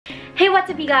Hey,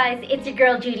 what's up you guys? It's your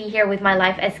girl Judy here with my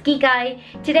life as Kikay.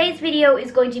 Today's video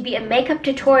is going to be a makeup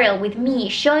tutorial with me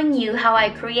showing you how I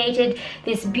created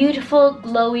this beautiful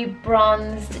glowy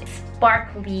bronzed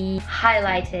sparkly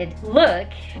highlighted look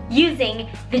using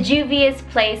the Juvia's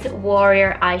Place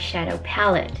Warrior eyeshadow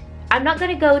palette. I'm not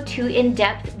going to go too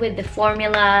in-depth with the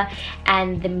formula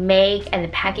and the make and the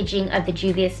packaging of the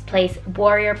Juvia's Place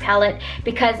Warrior palette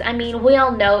because, I mean, we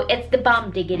all know it's the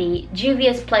bomb diggity.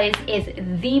 Juvia's Place is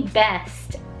the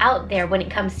best out there when it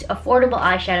comes to affordable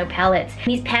eyeshadow palettes.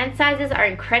 These pan sizes are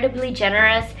incredibly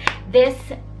generous. This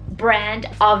brand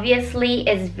obviously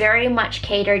is very much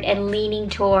catered and leaning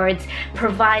towards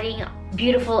providing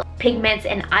beautiful pigments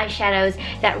and eyeshadows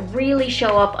that really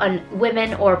show up on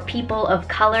women or people of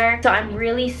color. So I'm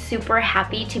really super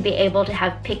happy to be able to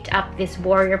have picked up this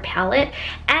Warrior palette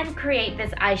and create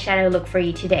this eyeshadow look for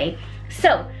you today.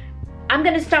 So I'm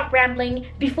gonna stop rambling.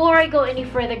 Before I go any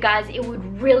further, guys, it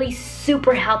would really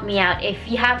super help me out if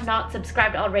you have not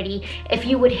subscribed already, if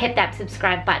you would hit that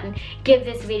subscribe button, give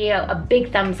this video a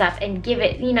big thumbs up and give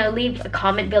it, you know, leave a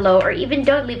comment below, or even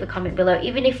don't leave a comment below.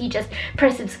 Even if you just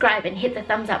press subscribe and hit the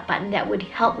thumbs up button, that would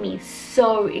help me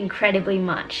so incredibly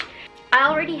much. I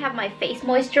already have my face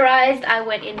moisturized. I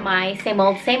went in my same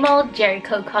old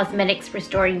Jericho Cosmetics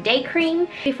Restoring Day Cream.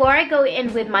 Before I go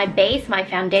in with my base, my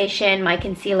foundation, my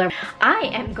concealer, I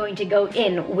am going to go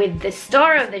in with the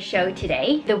star of the show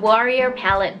today, the Warrior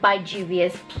palette by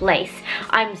Juvia's Place.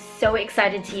 I'm so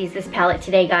excited to use this palette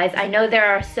today, guys. I know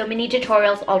there are so many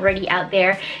tutorials already out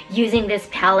there using this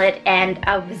palette, and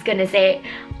I was gonna say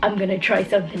I'm gonna try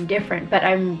something different, but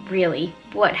I'm really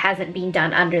what hasn't been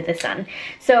done under the sun.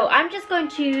 So I'm just going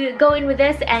to go in with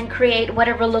this and create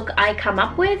whatever look I come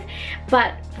up with.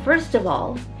 But first of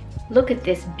all, look at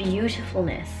this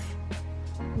beautifulness.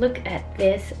 Look at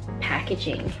this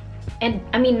packaging. And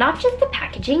I mean, not just the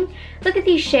packaging, look at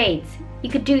these shades. You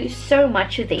could do so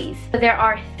much with these. So there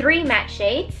are 3 matte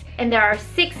shades and there are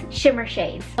 6 shimmer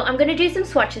shades. So I'm gonna do some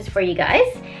swatches for you guys.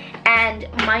 And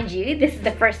mind you, this is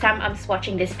the first time I'm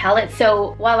swatching this palette,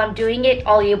 so while I'm doing it,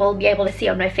 all you will be able to see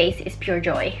on my face is pure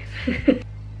joy.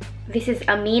 This is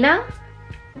Amina,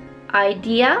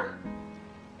 Idea,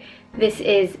 this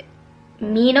is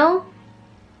Mino,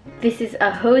 this is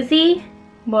Ahosi,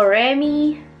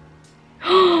 Moremi.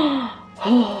 Oh,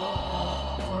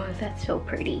 that's so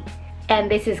pretty. And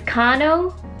this is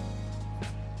Kano.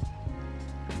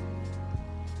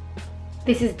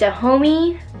 This is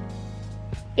Dahomey.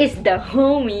 It's the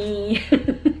homie.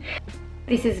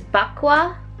 This is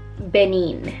Bakwa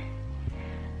Benin.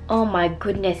 Oh my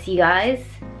goodness, you guys.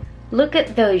 Look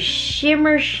at those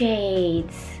shimmer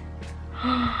shades.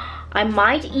 I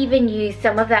might even use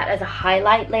some of that as a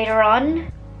highlight later on.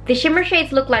 The shimmer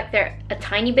shades look like they're a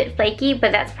tiny bit flaky,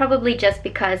 but that's probably just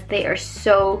because they are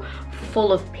so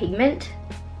full of pigment.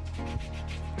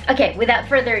 Okay, without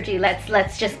further ado,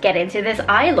 let's just get into this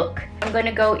eye look. I'm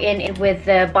gonna go in with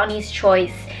the Bonnie's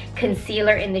Choice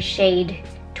concealer in the shade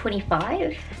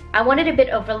 25. I wanted a bit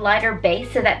of a lighter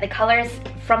base so that the colors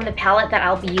from the palette that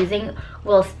I'll be using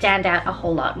will stand out a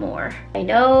whole lot more. I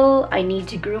know I need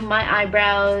to groom my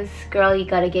eyebrows. Girl, you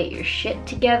gotta get your shit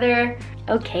together.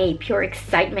 Okay, pure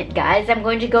excitement, guys. I'm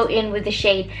going to go in with the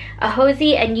shade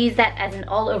Ahosi and use that as an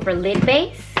all-over lid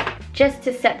base, just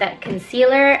to set that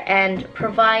concealer and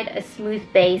provide a smooth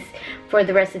base for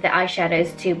the rest of the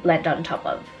eyeshadows to blend on top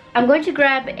of. I'm going to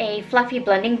grab a fluffy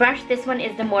blending brush. This one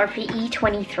is the Morphe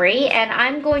E23, and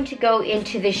I'm going to go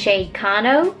into the shade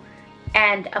Kano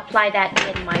and apply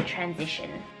that in my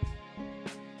transition.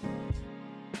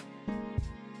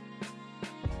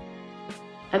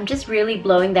 I'm just really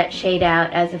blowing that shade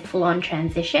out as a full-on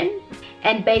transition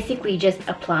and basically just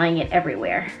applying it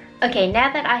everywhere. Okay,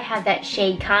 now that I have that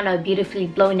shade Kano beautifully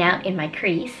blown out in my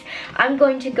crease, I'm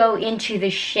going to go into the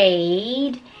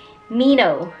shade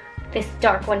Mino, this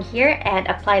dark one here, and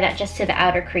apply that just to the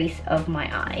outer crease of my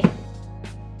eye.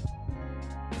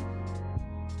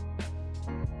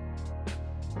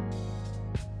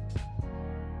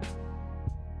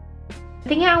 I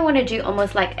think I want to do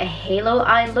almost like a halo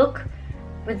eye look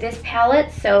with this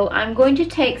palette, so I'm going to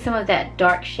take some of that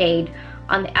dark shade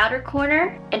on the outer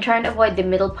corner and try and avoid the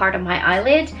middle part of my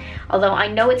eyelid, although I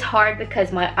know it's hard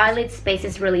because my eyelid space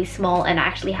is really small and I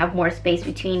actually have more space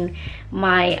between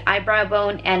my eyebrow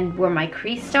bone and where my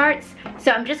crease starts.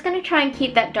 So I'm just going to try and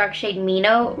keep that dark shade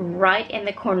Mino right in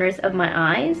the corners of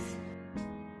my eyes.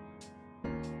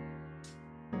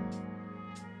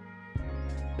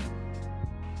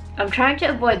 I'm trying to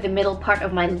avoid the middle part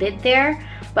of my lid there,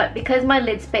 but because my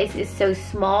lid space is so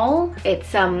small,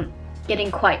 it's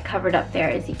getting quite covered up there,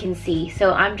 as you can see.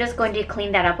 So I'm just going to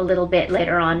clean that up a little bit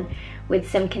later on with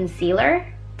some concealer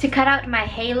To cut out my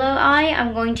halo eye,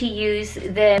 I'm going to use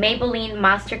the Maybelline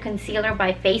Master Concealer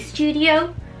by Face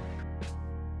Studio.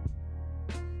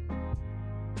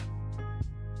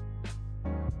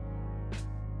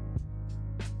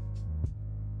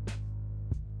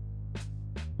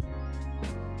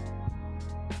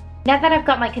 Now that I've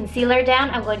got my concealer down,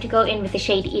 I'm going to go in with the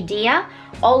shade Idea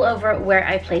all over where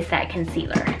I place that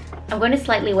concealer. I'm going to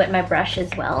slightly wet my brush as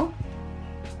well.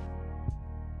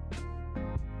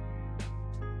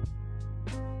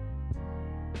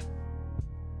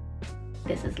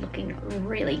 This is looking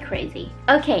really crazy.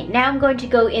 Okay, now I'm going to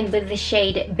go in with the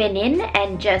shade Benin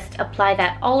and just apply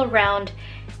that all around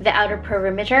the outer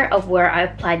perimeter of where I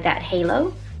applied that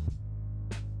halo.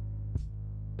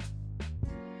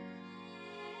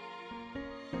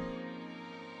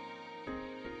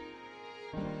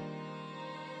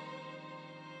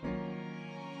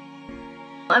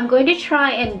 I'm going to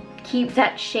try and keep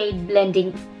that shade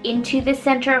blending into the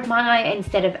center of my eye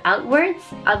instead of outwards.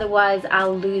 Otherwise,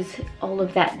 I'll lose all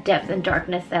of that depth and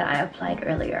darkness that I applied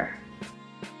earlier.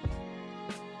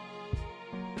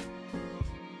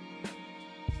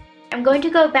 I'm going to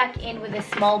go back in with a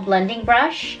small blending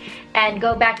brush and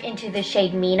go back into the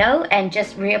shade Mino and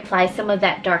just reapply some of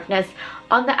that darkness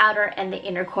on the outer and the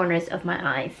inner corners of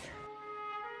my eyes.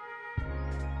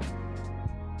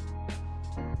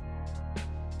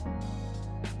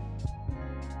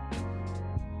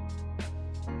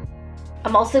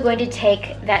 I'm also going to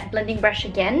take that blending brush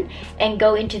again and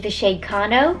go into the shade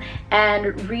Kano and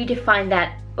redefine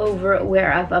that over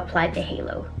where I've applied the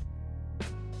halo.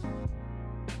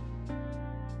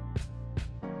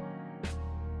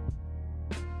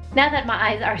 Now that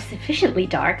my eyes are sufficiently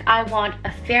dark, I want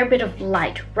a fair bit of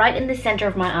light right in the center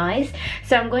of my eyes.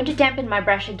 So I'm going to dampen my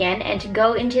brush again and to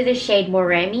go into the shade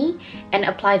Moremi and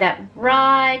apply that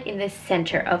right in the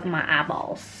center of my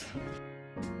eyeballs.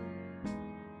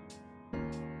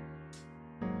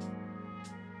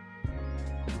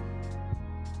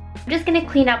 I'm just going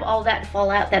to clean up all that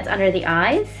fallout that's under the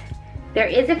eyes. There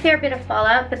is a fair bit of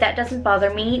fallout, but that doesn't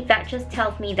bother me. That just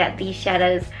tells me that these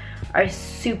shadows are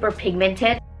super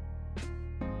pigmented.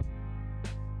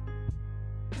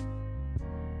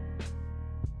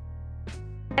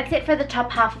 That's it for the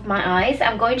top half of my eyes.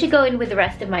 I'm going to go in with the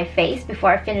rest of my face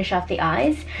before I finish off the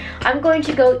eyes. I'm going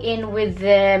to go in with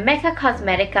the Mecca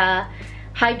Cosmetica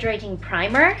hydrating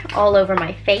primer all over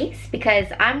my face because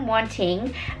I'm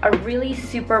wanting a really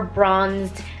super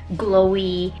bronzed,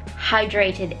 glowy,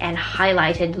 hydrated and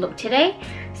highlighted look today.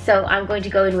 So I'm going to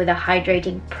go in with a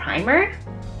hydrating primer.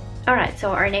 Alright, so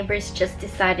our neighbors just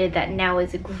decided that now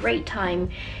is a great time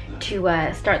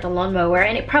to start the lawnmower,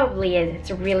 and it probably is. It's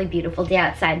a really beautiful day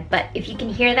outside, but if you can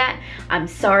hear that, I'm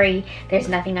sorry. There's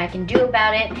nothing I can do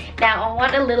about it. Now, I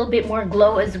want a little bit more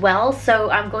glow as well, so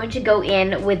I'm going to go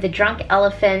in with the Drunk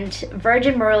Elephant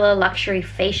Virgin Marula Luxury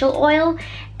Facial Oil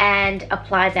and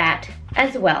apply that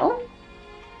as well.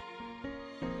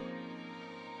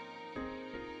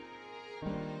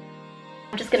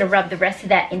 I'm just gonna rub the rest of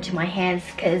that into my hands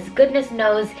because goodness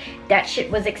knows that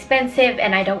shit was expensive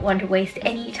and I don't want to waste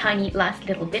any tiny last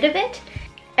little bit of it.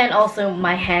 And also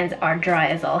my hands are dry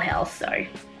as all hell, so.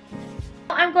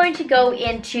 I'm going to go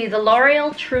into the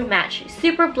L'Oreal True Match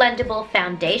Super Blendable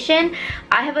Foundation.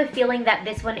 I have a feeling that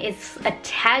this one is a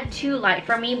tad too light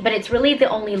for me, but it's really the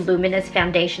only luminous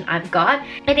foundation I've got.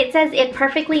 And it says it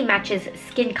perfectly matches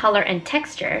skin color and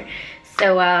texture.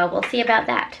 So we'll see about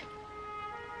that.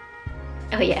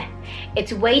 Oh yeah,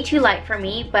 it's way too light for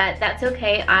me, but that's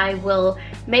okay. I will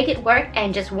make it work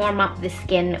and just warm up the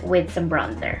skin with some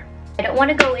bronzer. I don't want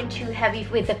to go in too heavy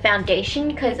with the foundation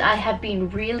because I have been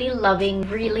really loving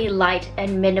really light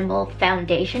and minimal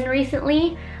foundation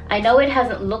recently. I know it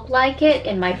hasn't looked like it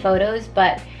in my photos,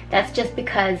 but that's just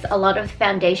because a lot of the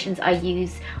foundations I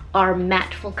use are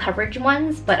matte full coverage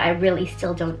ones, but I really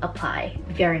still don't apply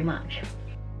very much.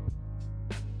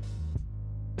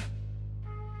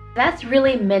 That's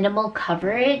really minimal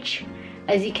coverage.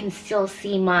 As you can still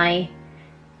see my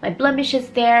blemishes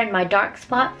there and my dark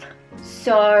spots.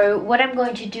 So what I'm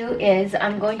going to do is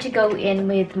I'm going to go in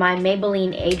with my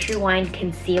Maybelline Age Rewind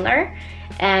Concealer,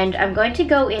 and I'm going to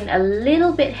go in a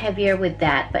little bit heavier with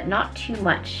that, but not too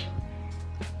much.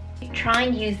 Try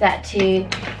and use that to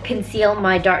conceal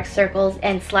my dark circles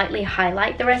and slightly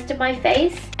highlight the rest of my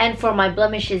face. And for my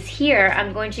blemishes here,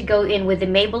 I'm going to go in with the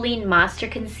Maybelline Master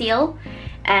Conceal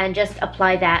and just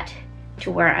apply that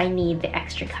to where I need the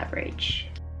extra coverage.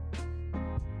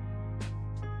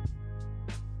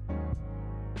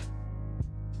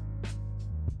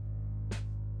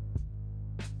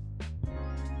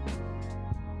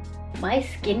 My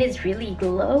skin is really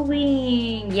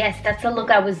glowing. Yes, that's the look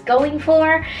I was going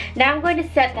for. Now I'm going to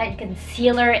set that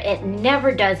concealer. It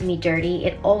never does me dirty.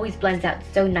 It always blends out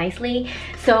so nicely.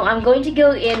 So I'm going to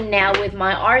go in now with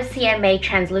my RCMA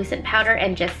translucent powder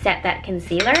and just set that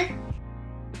concealer.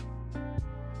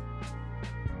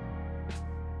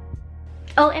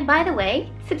 Oh, and by the way,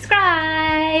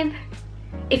 subscribe!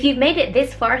 If you've made it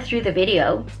this far through the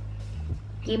video,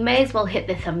 you may as well hit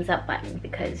the thumbs up button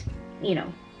because, you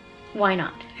know, why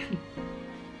not?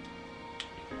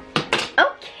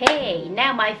 Okay,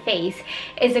 now my face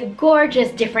is a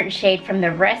gorgeous different shade from the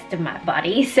rest of my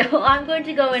body, so I'm going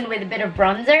to go in with a bit of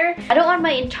bronzer. I don't want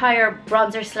my entire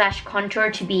bronzer slash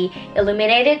contour to be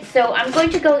illuminated, so I'm going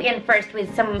to go in first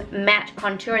with some matte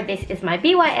contour. This is my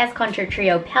BYS Contour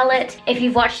Trio palette. If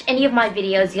you've watched any of my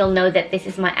videos, you'll know that this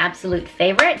is my absolute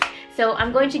favorite. So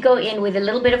I'm going to go in with a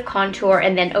little bit of contour,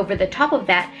 and then over the top of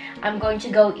that, I'm going to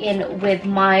go in with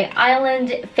my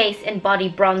Island Face and Body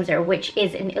Bronzer, which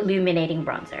is an illuminating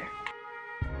bronzer.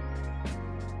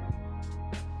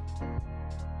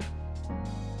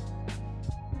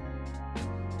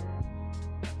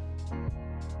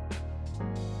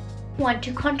 Want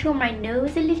to contour my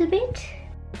nose a little bit?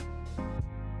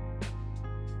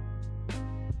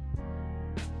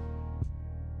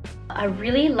 I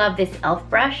really love this e.l.f.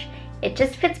 brush. It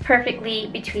just fits perfectly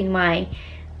between my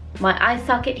eye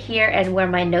socket here and where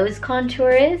my nose contour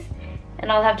is.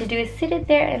 And all I have to do is sit it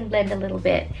there and blend a little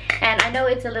bit. And I know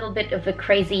it's a little bit of a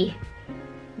crazy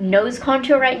nose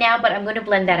contour right now, but I'm going to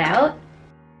blend that out.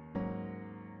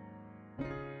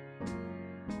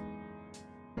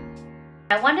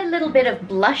 I want a little bit of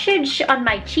blushage on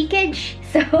my cheekage,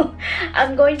 so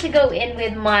I'm going to go in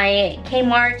with my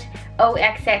Kmart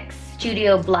OXX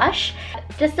Studio blush.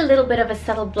 Just a little bit of a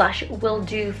subtle blush will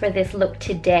do for this look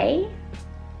today.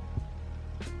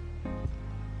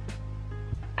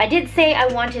 I did say I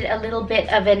wanted a little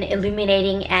bit of an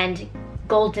illuminating and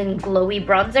golden glowy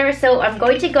bronzer, so I'm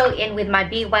going to go in with my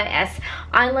BYS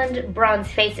Island Bronze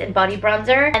Face and Body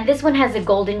Bronzer, and this one has a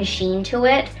golden sheen to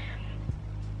it.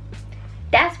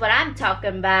 That's what I'm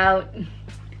talking about.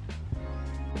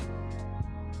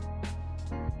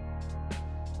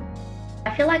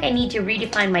 I feel like I need to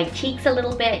redefine my cheeks a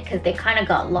little bit because they kind of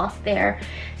got lost there.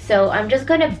 So I'm just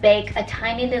going to bake a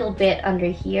tiny little bit under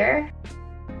here.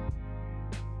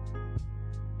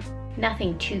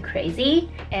 Nothing too crazy.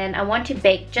 And I want to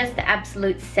bake just the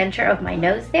absolute center of my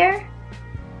nose there.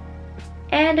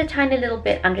 And a tiny little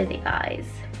bit under the eyes.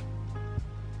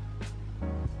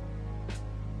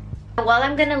 While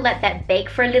I'm gonna let that bake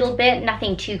for a little bit,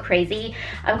 nothing too crazy,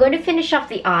 I'm going to finish off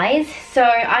the eyes. So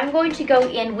I'm going to go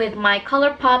in with my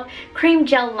ColourPop Cream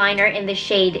Gel Liner in the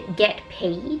shade Get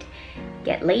Paid.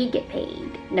 Get laid, get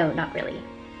paid. No, not really.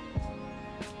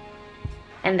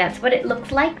 And that's what it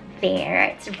looks like there.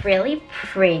 It's really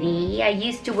pretty. I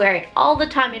used to wear it all the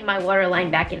time in my waterline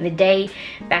back in the day.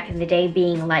 Back in the day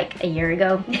being like a year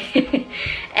ago.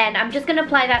 And I'm just gonna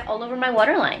apply that all over my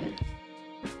waterline.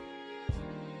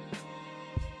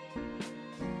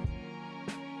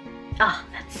 Ah, oh,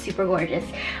 that's super gorgeous.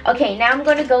 Okay, now I'm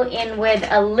going to go in with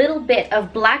a little bit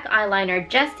of black eyeliner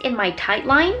just in my tight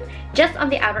line, just on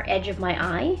the outer edge of my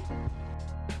eye.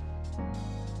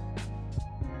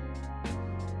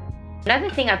 Another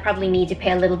thing I probably need to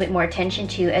pay a little bit more attention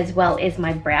to as well is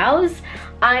my brows.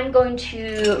 I'm going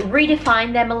to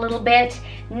redefine them a little bit.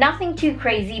 Nothing too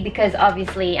crazy because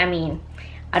obviously, I mean,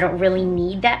 I don't really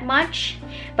need that much,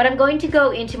 but I'm going to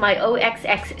go into my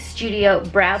OXX Studio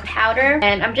Brow Powder,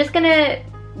 and I'm just gonna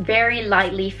very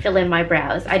lightly fill in my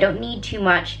brows. I don't need too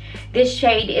much. This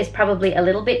shade is probably a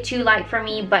little bit too light for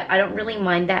me, but I don't really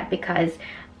mind that because,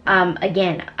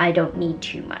 again, I don't need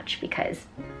too much because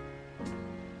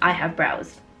I have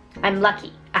brows. I'm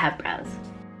lucky I have brows.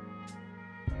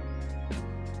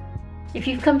 If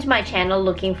you've come to my channel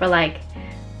looking for like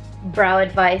brow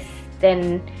advice,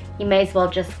 then you may as well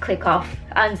just click off,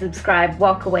 unsubscribe,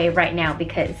 walk away right now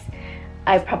because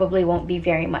I probably won't be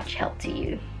very much help to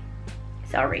you.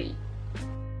 Sorry.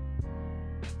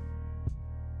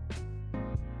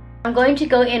 I'm going to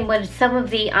go in with some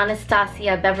of the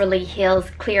Anastasia Beverly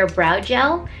Hills Clear Brow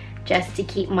Gel just to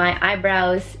keep my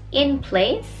eyebrows in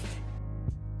place.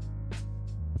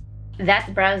 That's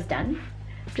brows done.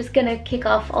 I'm just gonna kick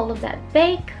off all of that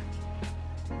bake.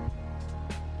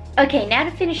 Okay, now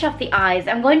to finish off the eyes,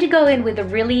 I'm going to go in with a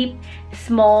really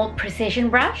small precision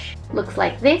brush. Looks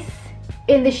like this,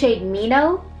 in the shade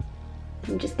Mino.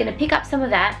 I'm just gonna pick up some of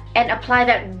that and apply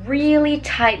that really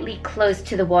tightly close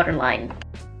to the waterline.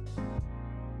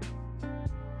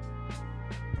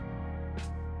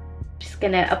 Just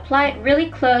gonna apply it really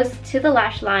close to the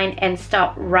lash line and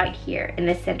stop right here in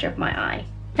the center of my eye.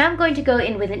 Now I'm going to go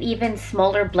in with an even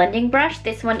smaller blending brush.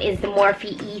 This one is the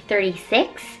Morphe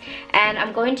E36, and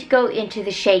I'm going to go into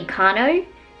the shade Kano,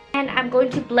 and I'm going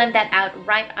to blend that out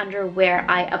right under where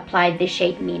I applied the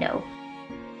shade Mino.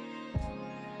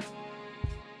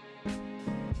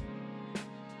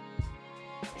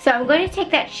 So I'm going to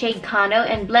take that shade Kano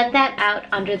and blend that out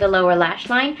under the lower lash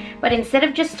line, but instead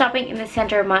of just stopping in the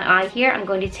center of my eye here, I'm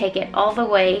going to take it all the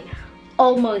way,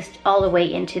 almost all the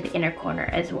way into the inner corner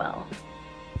as well.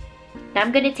 Now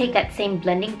I'm going to take that same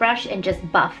blending brush and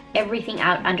just buff everything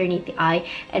out underneath the eye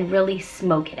and really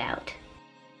smoke it out.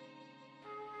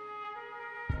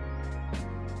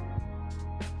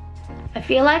 I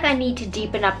feel like I need to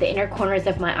deepen up the inner corners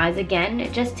of my eyes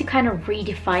again, just to kind of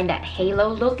redefine that halo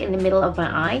look in the middle of my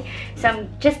eye. So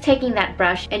I'm just taking that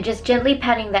brush and just gently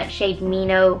patting that shade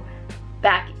Mino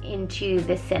back into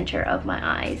the center of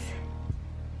my eyes.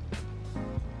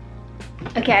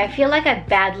 Okay, I feel like I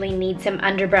badly need some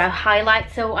underbrow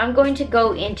highlight, so I'm going to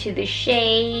go into the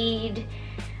shade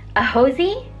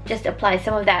Ahosi. Just apply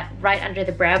some of that right under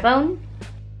the brow bone.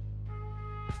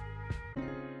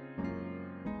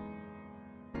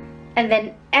 And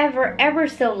then ever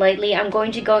so lightly, I'm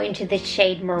going to go into the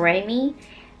shade Moremi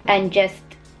and just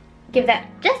give that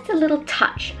just a little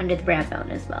touch under the brow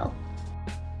bone as well.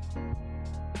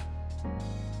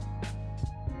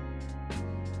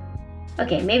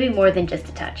 Okay, maybe more than just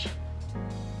a touch.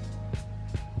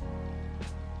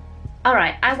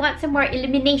 Alright, I want some more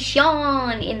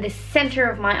illumination in the center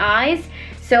of my eyes,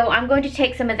 so I'm going to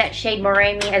take some of that shade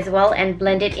Moremi as well and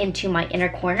blend it into my inner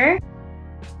corner.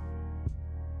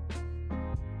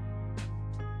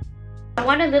 I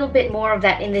want a little bit more of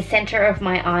that in the center of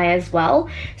my eye as well,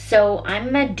 so I'm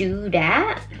gonna do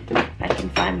that. If I can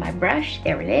find my brush,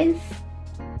 there it is.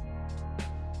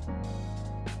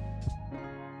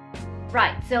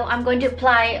 Right, so I'm going to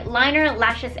apply liner,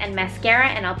 lashes, and mascara,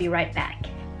 and I'll be right back.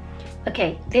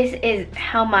 Okay, this is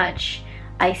how much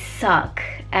I suck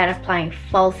at applying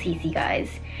falsies, you guys.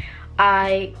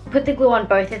 I put the glue on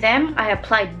both of them, I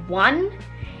applied one,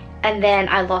 and then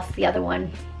I lost the other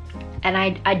one. And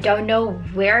I don't know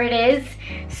where it is,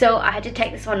 so I had to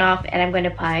take this one off, and I'm going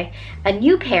to apply a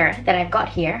new pair that I've got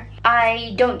here.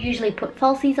 I don't usually put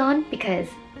falsies on because,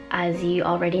 as you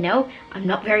already know, I'm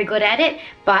not very good at it,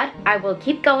 but I will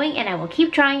keep going and I will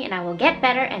keep trying and I will get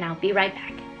better, and I'll be right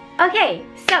back. Okay,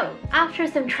 so after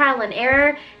some trial and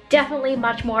error, definitely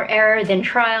much more error than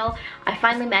trial, I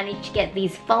finally managed to get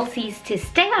these falsies to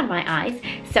stay on my eyes,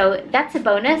 so that's a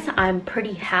bonus. I'm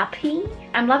pretty happy.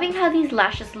 I'm loving how these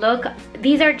lashes look.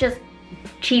 These are just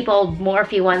cheap old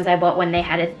Morphe ones I bought when they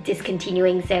had a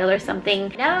discontinuing sale or something.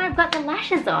 Now that I've got the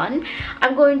lashes on,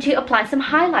 I'm going to apply some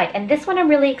highlight, and this one I'm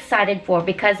really excited for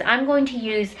because I'm going to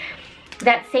use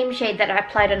that same shade that I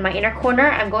applied on my inner corner.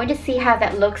 I'm going to see how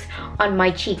that looks on my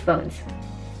cheekbones.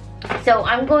 So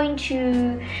I'm going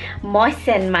to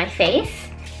moisten my face.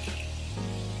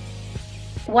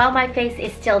 While my face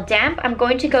is still damp, I'm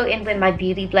going to go in with my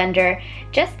beauty blender,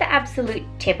 just the absolute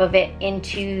tip of it,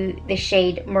 into the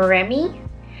shade Moremi,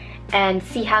 and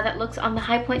see how that looks on the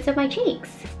high points of my cheeks.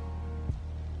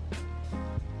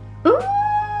 Ooh,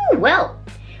 well,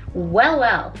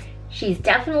 she's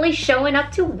definitely showing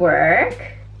up to work.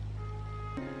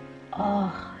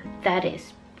 Oh, that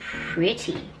is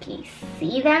pretty. Can you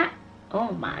see that?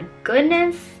 Oh my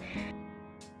goodness.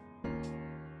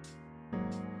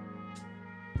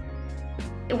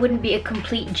 It wouldn't be a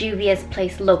complete Juvia's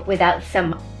Place look without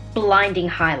some blinding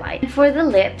highlight. And for the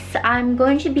lips, I'm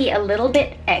going to be a little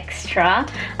bit extra.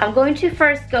 I'm going to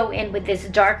first go in with this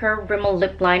darker Rimmel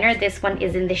lip liner. This one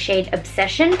is in the shade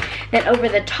Obsession. Then over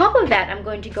the top of that, I'm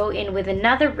going to go in with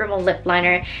another Rimmel lip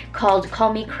liner called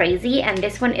Call Me Crazy, and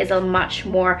this one is a much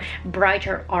more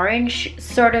brighter orange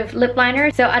sort of lip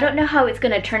liner. So I don't know how it's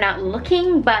going to turn out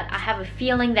looking, but I have a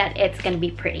feeling that it's going to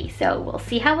be pretty. So we'll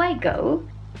see how I go.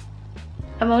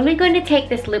 I'm only going to take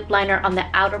this lip liner on the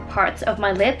outer parts of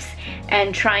my lips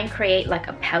and try and create like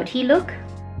a pouty look.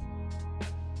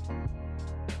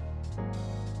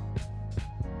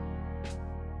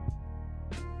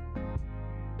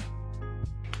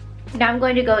 Now I'm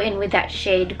going to go in with that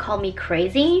shade Call Me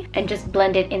Crazy and just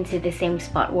blend it into the same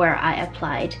spot where I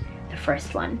applied the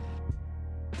first one.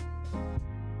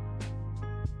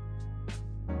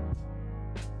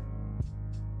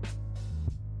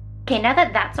 Okay, now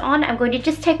that that's on, I'm going to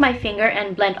just take my finger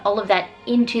and blend all of that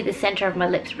into the center of my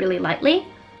lips really lightly.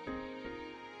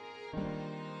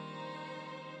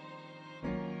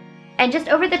 And just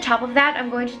over the top of that, I'm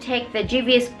going to take the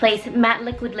Juvia's Place Matte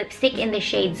Liquid Lipstick in the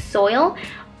shade Soil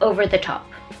over the top.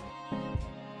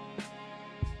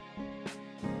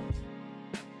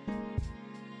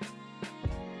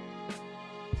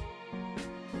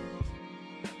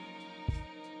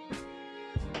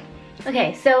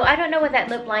 Okay, so I don't know what that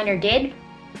lip liner did.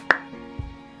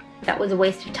 That was a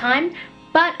waste of time.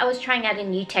 But I was trying out a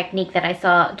new technique that I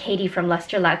saw Katie from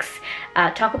Luster Lux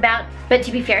talk about. But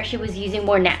to be fair, she was using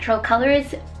more natural colors,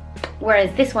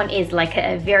 whereas this one is like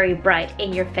a very bright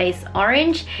in-your-face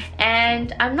orange.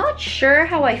 And I'm not sure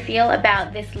how I feel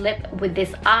about this lip with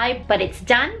this eye, but it's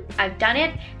done. I've done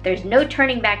it. There's no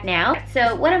turning back now.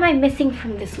 So what am I missing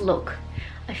from this look?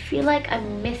 I feel like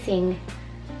I'm missing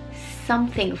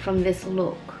something from this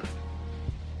look.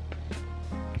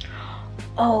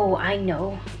 Oh, I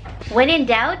know. When in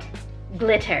doubt,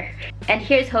 glitter. And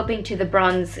here's hoping to the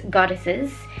bronze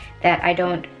goddesses that I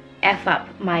don't F up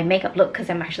my makeup look, because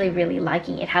I'm actually really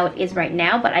liking it how it is right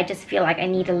now, but I just feel like I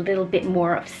need a little bit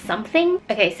more of something.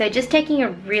 Okay, so just taking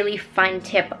a really fine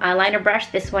tip eyeliner brush,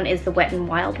 this one is the Wet n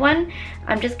Wild one.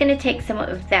 I'm just gonna take some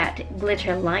of that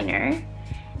glitter liner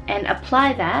and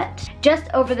apply that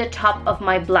just over the top of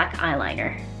my black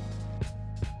eyeliner.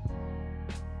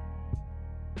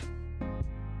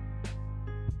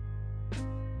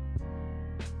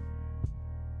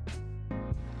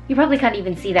 You probably can't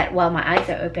even see that while my eyes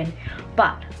are open,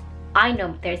 but I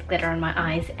know there's glitter on my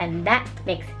eyes and that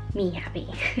makes me happy.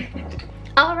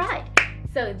 Alright,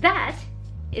 so that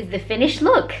is the finished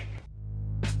look.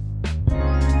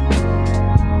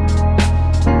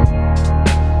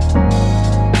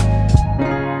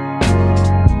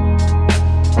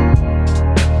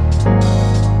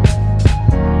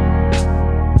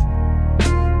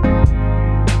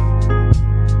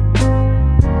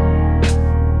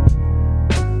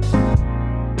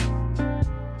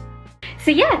 So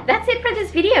yeah, that's it for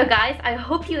this video, guys. I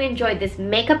hope you enjoyed this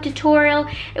makeup tutorial.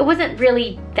 It wasn't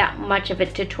really that much of a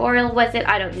tutorial, was it?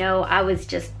 I don't know. I was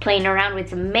just playing around with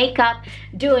some makeup,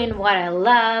 doing what I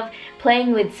love,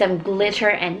 playing with some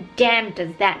glitter, and damn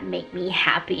does that make me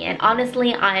happy. And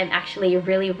honestly, I am actually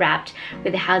really wrapped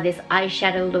with how this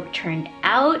eyeshadow look turned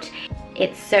out.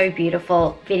 It's so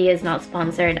beautiful. Video is not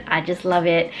sponsored. I just love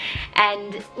it.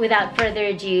 And without further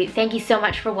ado, thank you so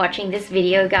much for watching this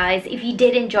video, guys. If you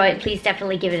did enjoy it, please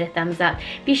definitely give it a thumbs up.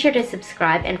 Be sure to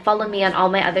subscribe and follow me on all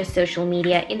my other social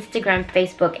media, Instagram,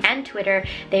 Facebook, and Twitter.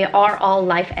 They are all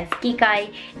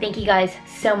lifeaskikay. Thank you guys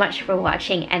so much for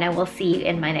watching, and I will see you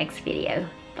in my next video.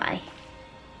 Bye.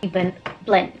 Can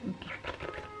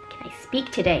I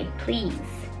speak today, please?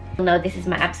 You'll know this is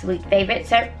my absolute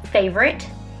favorite.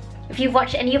 If you've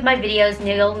watched any of my videos,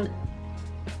 you'll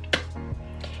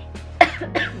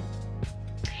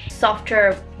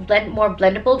softer, more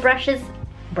blendable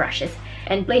brushes,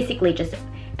 and basically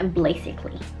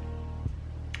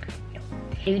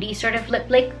nudie sort of lip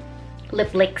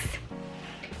licks.